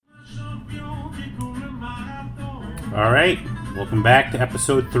All right, welcome back to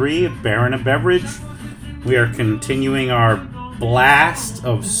episode 3 of Baron of Beverage. We are continuing our blast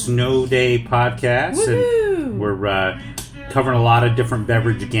of Snow Day podcast. Woohoo! And we're covering a lot of different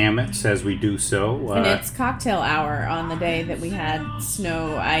beverage gamuts as we do so. And it's cocktail hour on the day that we had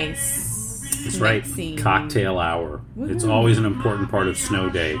snow, ice. That's right, cocktail hour. Woohoo! It's always an important part of Snow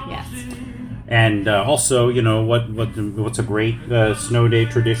Day. Yes. And also, you know, what's a great Snow Day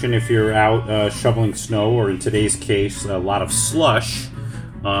tradition if you're out shoveling snow, or in today's case, a lot of slush,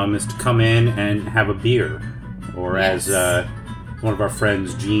 is to come in and have a beer. Or yes. as one of our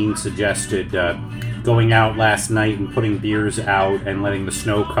friends, Gene, suggested, going out last night and putting beers out and letting the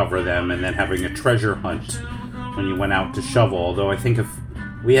snow cover them, and then having a treasure hunt when you went out to shovel. Although I think if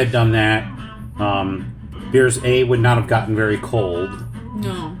we had done that, beers, A, would not have gotten very cold.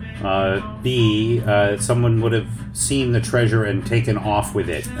 No. B, someone would have seen the treasure and taken off with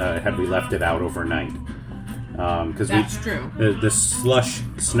it had we left it out overnight. That's true. The slush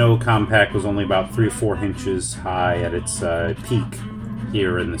snow compact was only about 3 or 4 inches high at its peak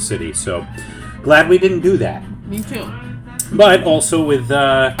here in the city. So glad we didn't do that. Me too. But also with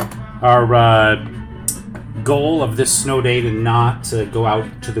our goal of this snow day to not go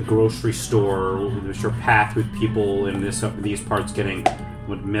out to the grocery store. There's your path with people in these parts getting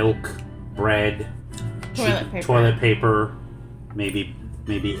with milk, bread, toilet paper, maybe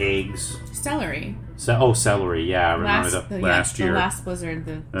eggs, celery. Celery. Yeah, I remember last year. The last blizzard,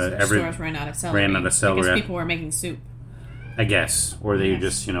 the stores ran out of celery. Because people were making soup. I guess, or they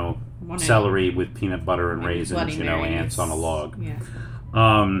just celery with peanut butter and raisins. Ants on a log. Yeah.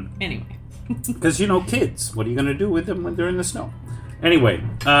 Anyway. Because kids. What are you going to do with them when they're in the snow? Anyway,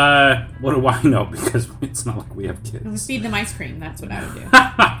 what do I know? Because it's not like we have kids. Feed them ice cream. That's what I would do.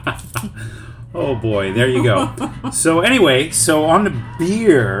 Oh boy, there you go. So anyway, on the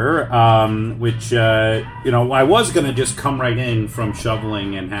beer, which, I was going to just come right in from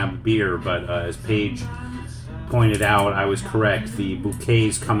shoveling and have beer, but as Paige pointed out, I was correct. The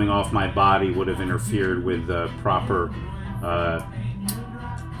bouquets coming off my body would have interfered with the proper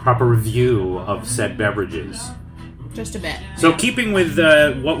review of said beverages. Just a bit. So keeping with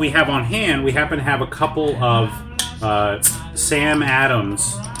what we have on hand, we happen to have a couple of Sam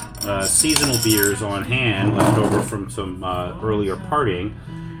Adams seasonal beers on hand, left over from some earlier partying.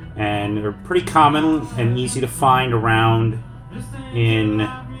 And they're pretty common and easy to find around in,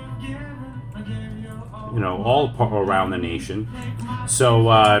 all around the nation. So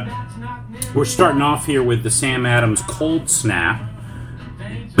we're starting off here with the Sam Adams Cold Snap.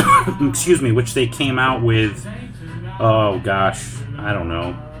 Excuse me, which they came out with, oh gosh, I don't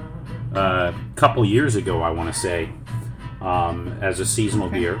know, a couple years ago, I want to say, as a seasonal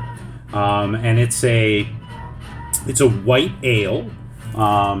beer. And it's a white ale,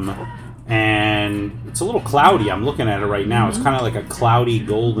 and it's a little cloudy. I'm looking at it right now. It's kind of like a cloudy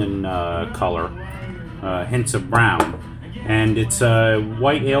golden color, hints of brown. And it's a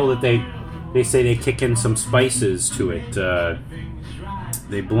white ale that they say they kick in some spices to it.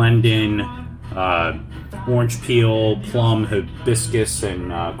 They blend in orange peel, plum, hibiscus,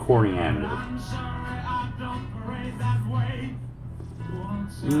 and coriander.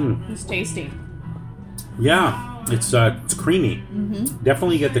 It's tasty. Yeah, it's creamy. Mm-hmm.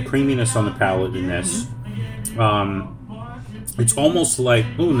 Definitely get the creaminess on the palate in this. Mm-hmm. It's almost like,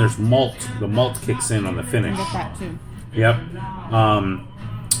 and there's malt. The malt kicks in on the finish. I get that too. Yep.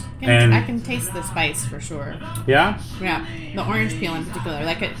 I can taste the spice for sure. Yeah? Yeah. The orange peel in particular.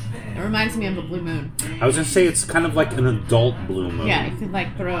 It reminds me of a Blue Moon. I was going to say it's kind of like an adult Blue Moon. Yeah, you could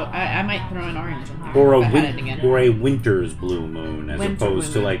throw... I might throw an orange in there. Or a winter's Blue Moon, as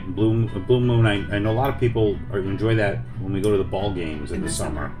opposed to like Blue Moon. I know a lot of people enjoy that when we go to the ball games in the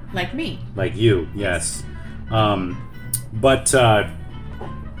summer. Like me. Like you, yes. But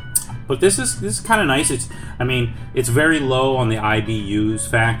this is kind of nice. It's very low on the IBUs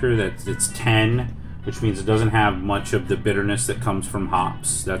factor. It's 10, which means it doesn't have much of the bitterness that comes from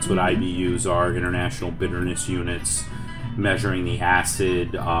hops. That's what IBUs are, International Bitterness Units, measuring the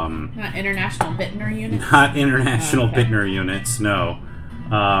acid. Not International Bittner Units? Not International Bittner Units, no.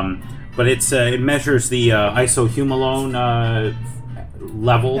 But it measures the isohumalone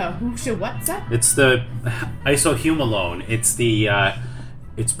level. What's that? It's the isohumalone.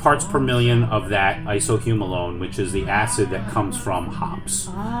 It's parts per million of that isohumalone, which is the acid that comes from hops.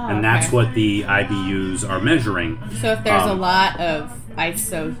 And that's what the IBUs are measuring. So if there's a lot of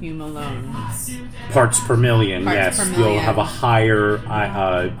isohumalones... Parts per million, you'll have a higher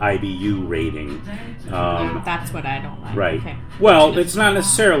IBU rating. That's what I don't like. Right. Okay. Well, it's not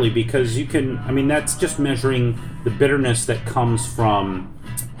necessarily, because you can... that's just measuring the bitterness that comes from...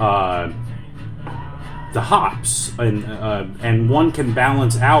 the hops, and one can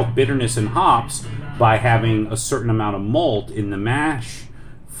balance out bitterness and hops by having a certain amount of malt in the mash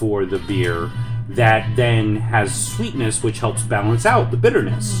for the beer that then has sweetness, which helps balance out the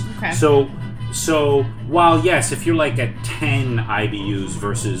bitterness. Okay. So while yes, if you're like at 10 IBUs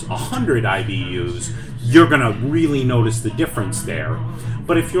versus 100 IBUs, you're gonna really notice the difference there.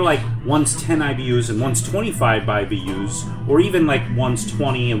 But if you're like one's 10 IBUs and one's 25 IBUs, or even like one's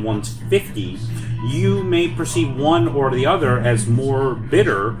 20 and one's 50, you may perceive one or the other as more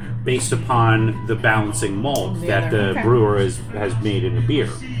bitter based upon the balancing malt that the brewer has made in the beer.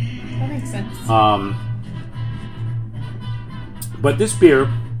 That makes sense. But this beer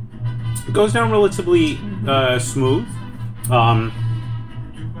goes down relatively smooth.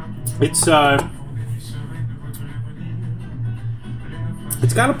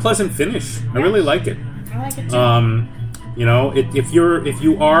 It's got a pleasant finish. I really like it. I like it too. If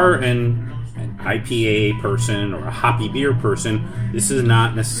you are an IPA person or a hoppy beer person, this is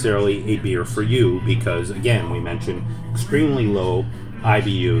not necessarily a beer for you because, again, we mentioned extremely low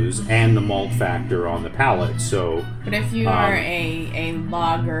IBUs and the malt factor on the palate. So, but if you are a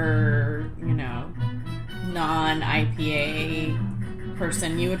lager, non-IPA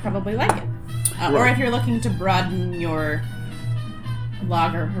person, you would probably like it. Right. Or if you're looking to broaden your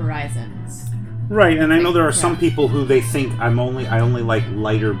lager horizons. Right, and I know there are some people who they think I only like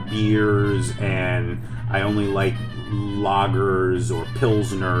lighter beers and I only like lagers or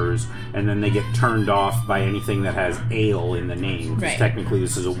pilsners, and then they get turned off by anything that has ale in the name, because technically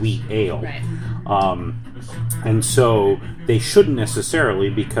this is a wheat ale. Right. And so they shouldn't necessarily,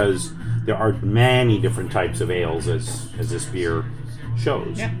 because there are many different types of ales, as this beer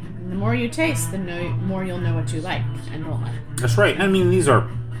shows. Yep. And the more you taste, the more you'll know what you like and don't like. That's right. I mean, these are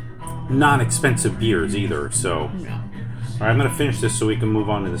not expensive beers either, so... No. All right, I'm going to finish this so we can move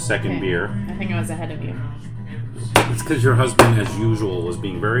on to the second beer. I think I was ahead of you. It's because your husband, as usual, was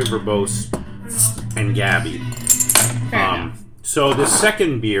being very verbose and gabby. Fair enough. So the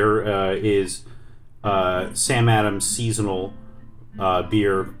second beer is Sam Adams seasonal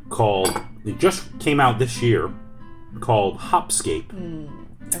beer called... It just came out this year, called Hopscape.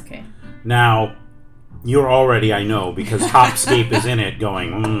 Okay. Now... You're already, I know, because Hopscape is in it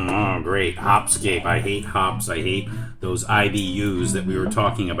going, oh, great, Hopscape. I hate hops. I hate those IBUs that we were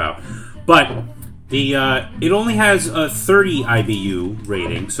talking about. But it only has a 30 IBU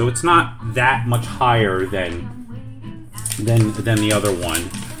rating, so it's not that much higher than the other one.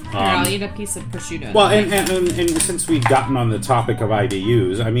 Here, I'll eat a piece of prosciutto. Well, and since we've gotten on the topic of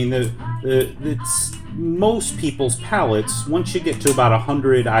IBUs, I mean, it's most people's palates, once you get to about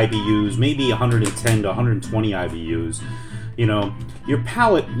 100 IBUs, maybe 110 to 120 IBUs, your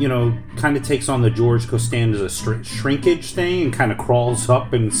palate, kind of takes on the George Costanza shrinkage thing and kind of crawls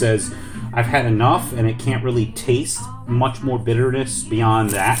up and says, I've had enough, and it can't really taste much more bitterness beyond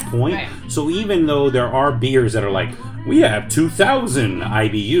that point. Right. So even though there are beers that are like, we have 2,000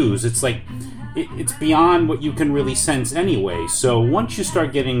 IBUs, it's like, it's beyond what you can really sense anyway. So once you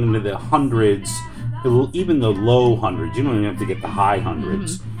start getting into the hundreds, even the low hundreds, you don't even have to get the high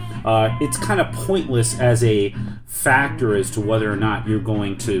hundreds. Mm-hmm. It's kind of pointless as a factor as to whether or not you're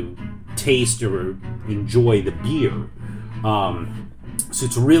going to taste or enjoy the beer. So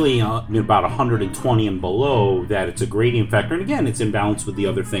it's really about 120 and below that it's a gradient factor. And again, it's in balance with the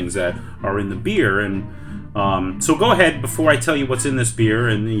other things that are in the beer. And so go ahead before I tell you what's in this beer,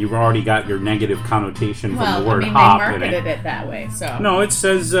 and you've already got your negative connotation from the word hop they in marketed it that way, so... No, it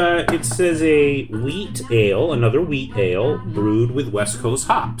says a wheat ale, another wheat ale, brewed with West Coast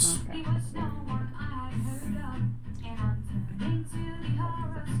hops. Okay.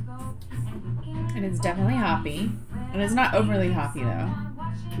 It is definitely hoppy. It is not overly hoppy, though.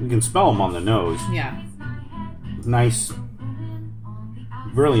 You can smell them on the nose. Yeah. Nice,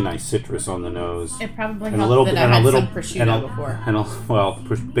 really nice citrus on the nose. It probably and helped a little, that and I had a little, some prosciutto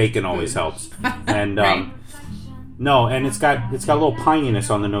before. Bacon always helps. And Right. no, and it's got a little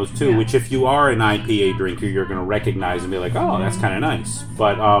pininess on the nose too, which if you are an IPA drinker, you're going to recognize and be like, oh, that's kind of nice.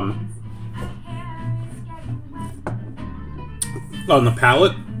 But on the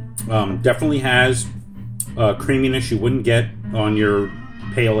palate, definitely has creaminess you wouldn't get on your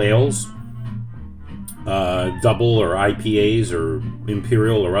pale ales, double or IPAs or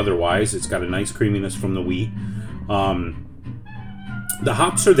imperial or otherwise. It's got a nice creaminess from the wheat. The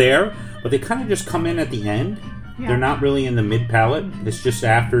hops are there, but they kind of just come in at the end. Yeah. They're not really in the mid palate. It's just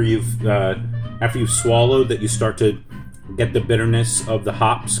after you've swallowed that you start to get the bitterness of the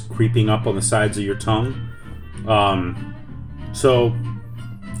hops creeping up on the sides of your tongue. So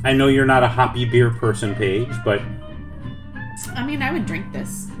I know you're not a hoppy beer person, Paige, but I mean, I would drink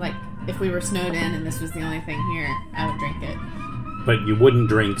this. Like, if we were snowed in and this was the only thing here, I would drink it. But you wouldn't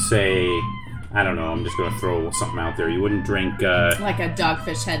drink, say, I don't know, I'm just going to throw something out there. You wouldn't drink... like a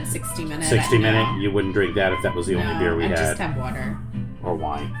Dogfish Head 60 minute. 60 minute? You wouldn't drink that if that was the only beer we I'd had. just have water. Or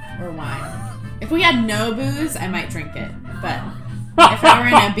wine. If we had no booze, I might drink it. But if I were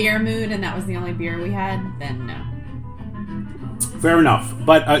in a beer mood and that was the only beer we had, then no. Fair enough.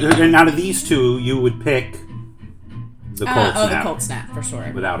 But and out of these two, you would pick the Cold Snap. The Cold Snap, for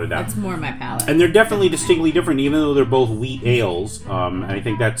sure. Without a doubt. It's more my palate. And they're definitely distinctly different, even though they're both wheat ales. And I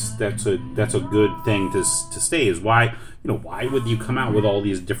think that's a good thing to say, is why would you come out with all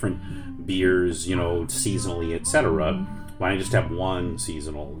these different beers, seasonally, etc. Why not just have one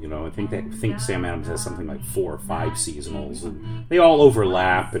seasonal? I think Sam Adams has something like 4 or 5 seasonals, and they all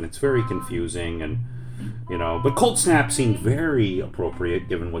overlap, and it's very confusing. And but Cold Snap seemed very appropriate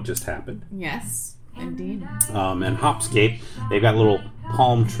given what just happened. Yes, indeed. And Hopscape, they've got little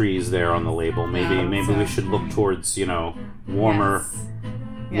palm trees there on the label. Maybe we should look towards warmer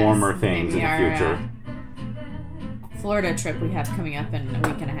things in the future. Florida trip we have coming up in a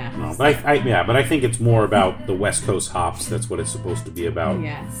week and a half. No, but I think it's more about the West Coast hops. That's what it's supposed to be about.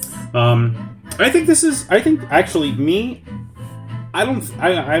 Yes. I think actually me, I don't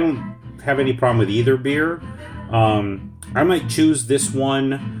have any problem with either beer. I might choose this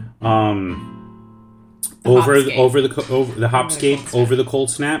one over the Hopscape over the Cold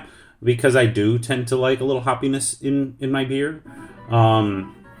Snap, because I do tend to like a little hoppiness in my beer.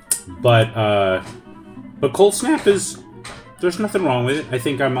 But Cold Snap there's nothing wrong with it. I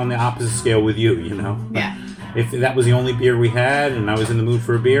think I'm on the opposite scale with you, Yeah. If that was the only beer we had and I was in the mood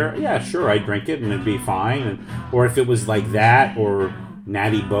for a beer, yeah, sure, I'd drink it and it'd be fine. Or if it was like that or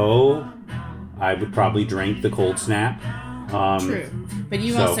Natty Boh, I would probably drink the Cold Snap. True. But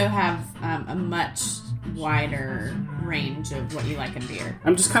you also have a much wider range of what you like in beer.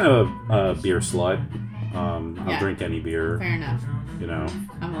 I'm just kind of a beer slut. I'll drink any beer. Fair enough.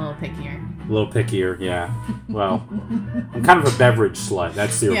 I'm a little pickier. A little pickier, yeah. Well, I'm kind of a beverage slut.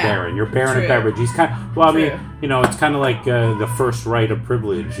 That's your Baron. You're Baron of beverage. He's kind of, it's kind of like the first right of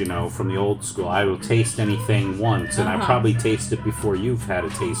privilege, from the old school. I will taste anything once, and I probably taste it before you've had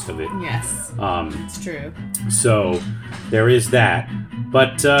a taste of it. Yes, it's true. So there is that.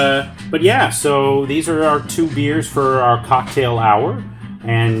 But yeah, so these are our 2 beers for our cocktail hour,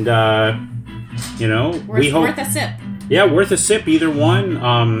 and worth a sip. Yeah, worth a sip, either one.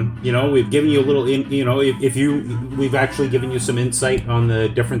 We've given you a little, we've actually given you some insight on the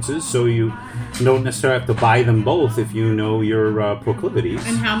differences, so you don't necessarily have to buy them both if you know your proclivities.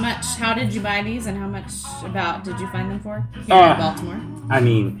 And how did you buy these, and how much did you find them for here in Baltimore? I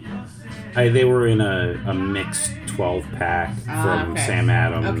mean, they were in a mixed 12-pack from Sam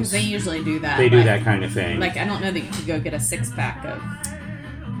Adams. Oh, because they usually do that. They do that kind of thing. Like, I don't know that you could go get a 6-pack of...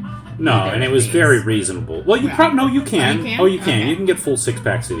 No, and it was very reasonable. Well, you you can. Oh, you can? Oh, you can. Okay. You can get full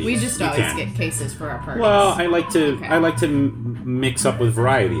 6-packs of these. We just always get cases for our parties. Well, I like to mix up with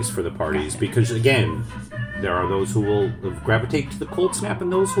varieties for the parties because, again, there are those who will gravitate to the Cold Snap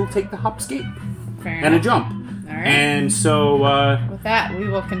and those who will take the Hopscape and a jump. All right. And so, with that, we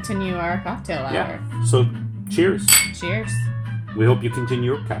will continue our cocktail hour. Yeah. So, cheers. Cheers. We hope you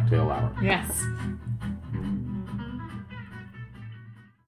continue your cocktail hour. Yes.